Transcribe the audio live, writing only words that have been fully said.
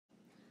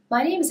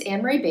My name is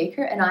AnnMarie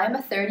Baker and I am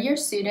a third-year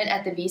student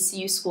at the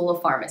VCU School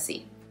of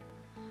Pharmacy.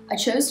 I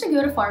chose to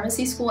go to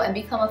pharmacy school and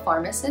become a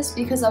pharmacist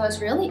because I was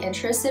really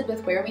interested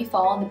with where we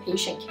fall in the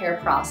patient care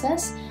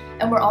process,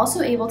 and we're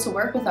also able to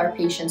work with our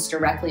patients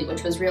directly,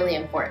 which was really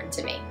important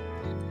to me.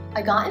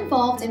 I got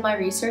involved in my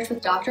research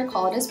with Dr.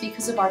 Caldas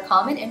because of our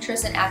common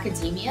interest in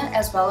academia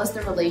as well as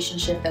the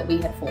relationship that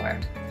we had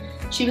formed.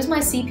 She was my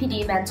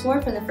CPD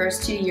mentor for the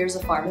first 2 years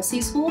of pharmacy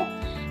school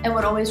and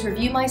would always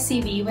review my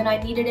CV when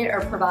I needed it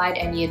or provide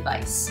any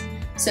advice.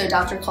 So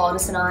Dr.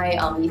 Caldas and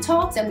I, we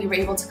talked and we were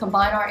able to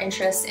combine our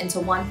interests into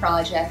one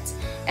project,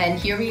 and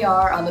here we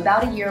are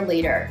about a year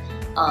later,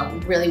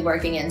 really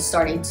working and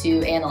starting to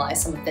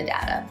analyze some of the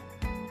data.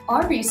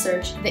 Our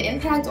research, the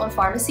impact on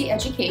pharmacy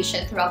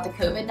education throughout the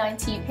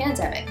COVID-19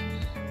 pandemic,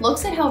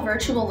 looks at how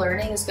virtual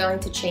learning is going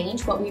to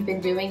change what we've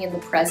been doing in the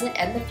present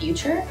and the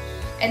future,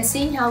 and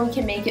seeing how we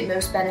can make it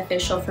most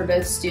beneficial for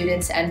both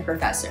students and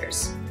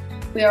professors.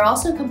 We are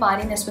also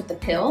combining this with the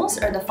PILs,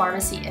 or the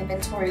Pharmacy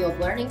Inventory of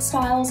Learning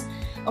Styles,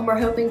 and we're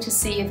hoping to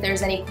see if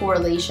there's any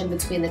correlation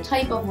between the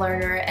type of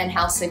learner and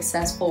how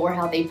successful or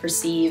how they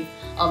perceive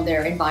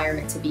their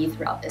environment to be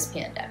throughout this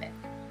pandemic.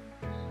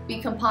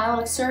 We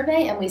compiled a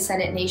survey and we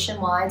sent it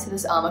nationwide to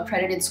the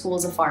accredited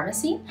schools of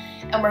pharmacy,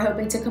 and we're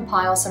hoping to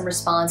compile some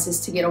responses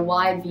to get a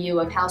wide view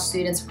of how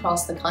students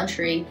across the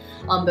country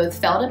both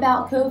felt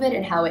about COVID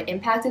and how it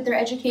impacted their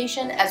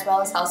education, as well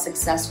as how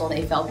successful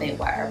they felt they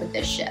were with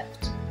this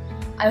shift.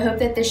 I hope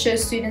that this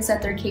shows students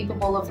that they're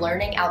capable of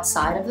learning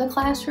outside of the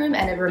classroom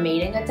and of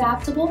remaining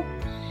adaptable.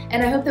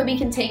 And I hope that we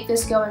can take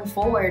this going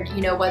forward,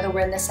 whether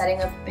we're in the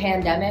setting of a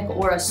pandemic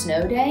or a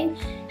snow day,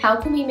 how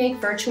can we make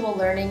virtual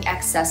learning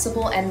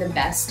accessible and the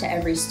best to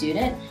every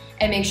student,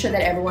 and make sure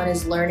that everyone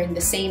is learning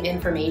the same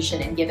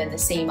information and given the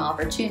same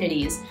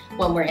opportunities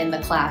when we're in the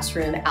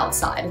classroom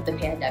outside of the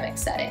pandemic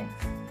setting.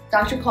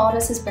 Dr.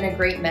 Caldas has been a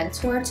great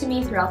mentor to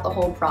me throughout the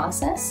whole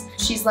process.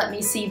 She's let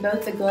me see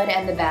both the good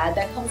and the bad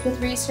that comes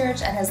with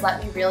research, and has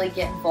let me really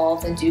get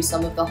involved and do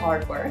some of the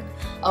hard work,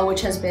 which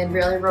has been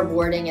really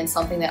rewarding and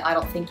something that I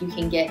don't think you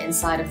can get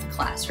inside of the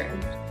classroom.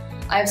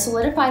 I have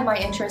solidified my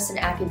interest in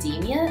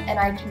academia, and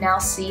I can now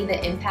see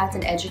the impact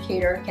an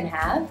educator can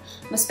have,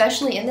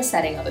 especially in the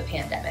setting of a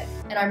pandemic.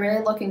 And I'm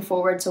really looking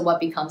forward to what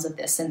becomes of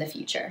this in the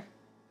future.